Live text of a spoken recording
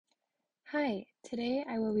Hi, today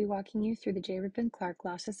I will be walking you through the J. Reuben Clark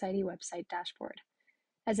Law Society website dashboard.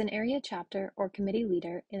 As an area chapter or committee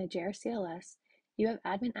leader in the JRCLS, you have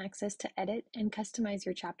admin access to edit and customize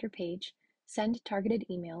your chapter page, send targeted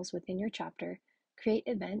emails within your chapter, create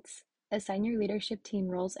events, assign your leadership team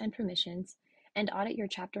roles and permissions, and audit your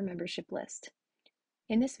chapter membership list.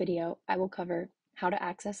 In this video, I will cover how to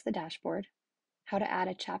access the dashboard, how to add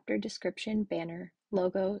a chapter description, banner,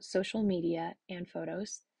 logo, social media, and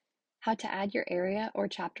photos, how to add your area or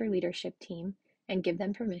chapter leadership team and give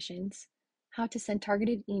them permissions, how to send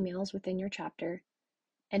targeted emails within your chapter,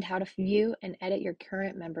 and how to view and edit your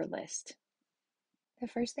current member list. The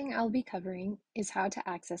first thing I'll be covering is how to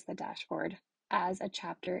access the dashboard as a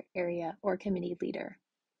chapter, area, or committee leader.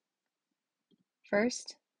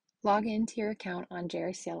 First, log into your account on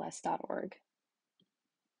jrcls.org.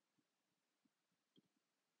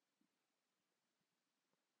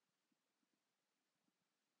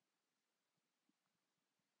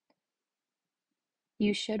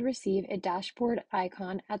 You should receive a dashboard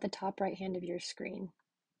icon at the top right hand of your screen.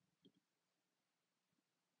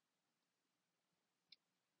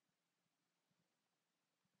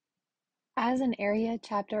 As an area,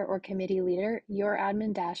 chapter, or committee leader, your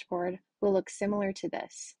admin dashboard will look similar to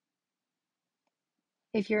this.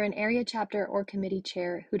 If you're an area, chapter, or committee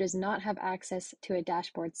chair who does not have access to a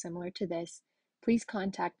dashboard similar to this, please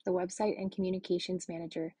contact the website and communications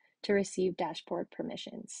manager to receive dashboard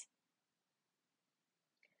permissions.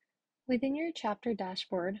 Within your chapter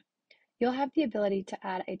dashboard, you'll have the ability to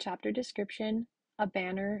add a chapter description, a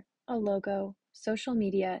banner, a logo, social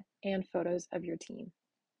media, and photos of your team.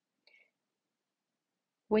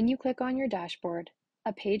 When you click on your dashboard,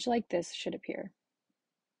 a page like this should appear.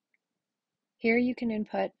 Here you can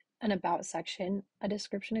input an About section, a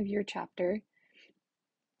description of your chapter,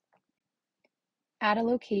 add a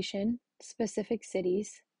location, specific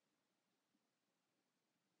cities,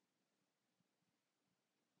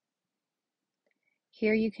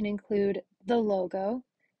 here you can include the logo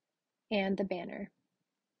and the banner.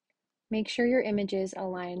 Make sure your images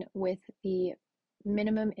align with the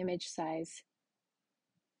minimum image size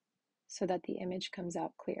so that the image comes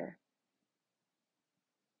out clear.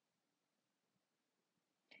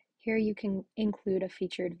 Here you can include a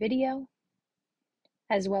featured video,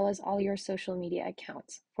 as well as all your social media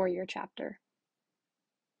accounts for your chapter.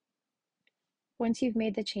 Once you've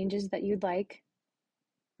made the changes that you'd like,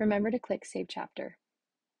 remember to click Save Chapter.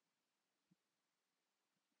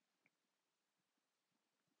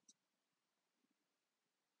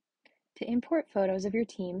 To import photos of your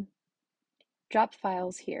team, drop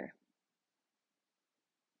Files here.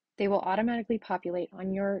 They will automatically populate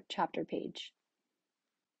on your chapter page.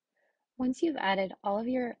 Once you've added all of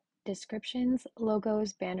your descriptions,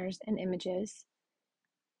 logos, banners, and images,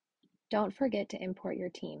 don't forget to import your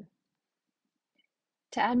team.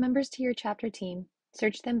 To add members to your chapter team,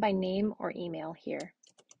 search them by name or email here.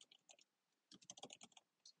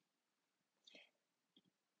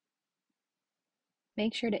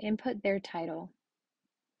 Make sure to input their title.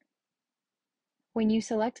 When you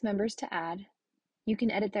select members to add, you can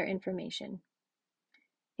edit their information.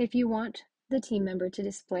 If you want the team member to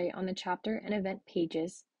display on the chapter and event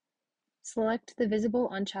pages, select the Visible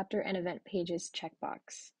on Chapter and Event Pages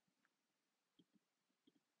checkbox.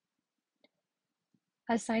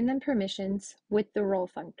 Assign them permissions with the role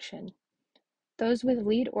function. Those with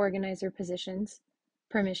lead organizer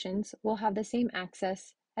permissions will have the same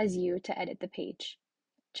access as you to edit the page.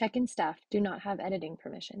 Check-in staff do not have editing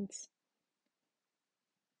permissions.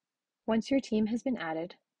 Once your team has been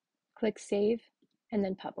added, click Save and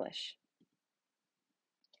then Publish.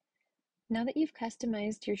 Now that you've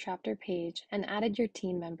customized your chapter page and added your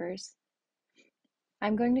team members,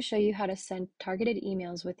 I'm going to show you how to send targeted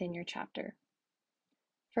emails within your chapter.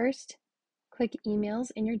 First, click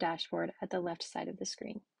Emails in your dashboard at the left side of the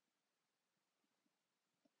screen.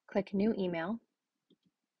 Click New Email.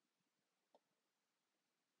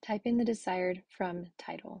 Type in the desired From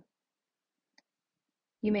title.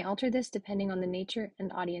 You may alter this depending on the nature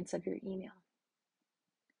and audience of your email.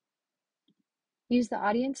 Use the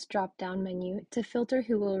Audience drop-down menu to filter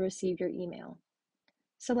who will receive your email.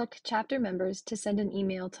 Select chapter members to send an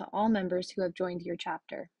email to all members who have joined your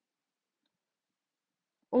chapter.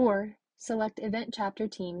 Or select event chapter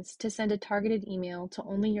teams to send a targeted email to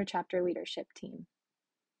only your chapter leadership team.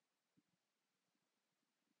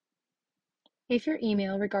 If your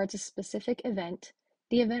email regards a specific event,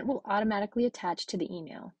 the event will automatically attach to the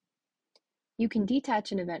email. You can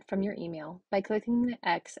detach an event from your email by clicking the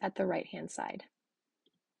X at the right-hand side.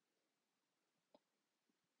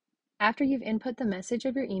 After you've input the message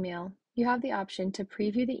of your email, you have the option to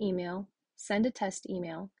preview the email, send a test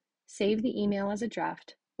email, save the email as a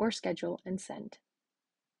draft, or schedule and send.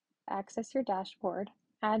 Access your dashboard,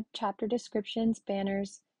 add chapter descriptions,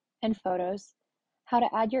 banners, and photos, how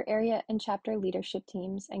to add your area and chapter leadership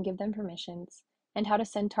teams and give them permissions, and how to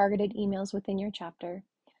send targeted emails within your chapter.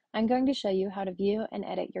 I'm going to show you how to view and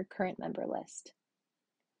edit your current member list.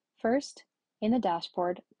 First, in the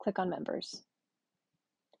dashboard, click on Members.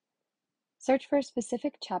 Search for a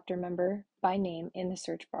specific chapter member by name in the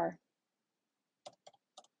search bar.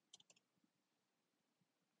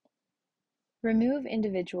 Remove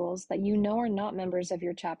individuals that you know are not members of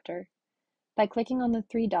your chapter by clicking on the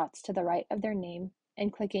three dots to the right of their name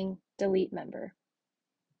and clicking Delete Member.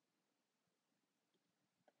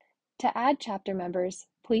 To add chapter members,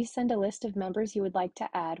 please send a list of members you would like to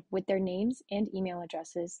add with their names and email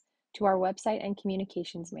addresses to our website and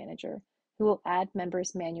communications manager, who will add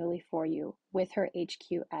members manually for you with her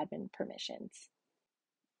HQ admin permissions.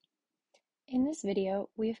 In this video,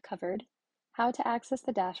 we've covered how to access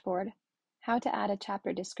the dashboard, how to add a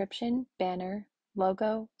chapter description, banner,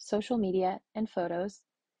 logo, social media, and photos,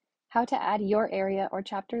 how to add your area or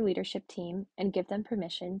chapter leadership team and give them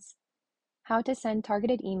permissions, how to send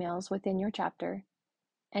targeted emails within your chapter,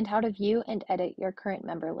 and how to view and edit your current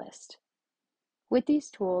member list. With these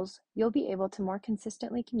tools, you'll be able to more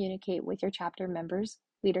consistently communicate with your chapter members,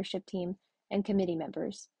 leadership team, and committee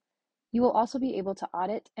members. You will also be able to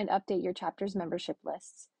audit and update your chapter's membership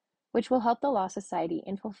lists, which will help the Law Society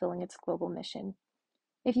in fulfilling its global mission.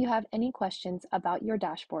 If you have any questions about your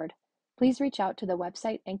dashboard, please reach out to the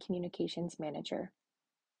website and communications manager.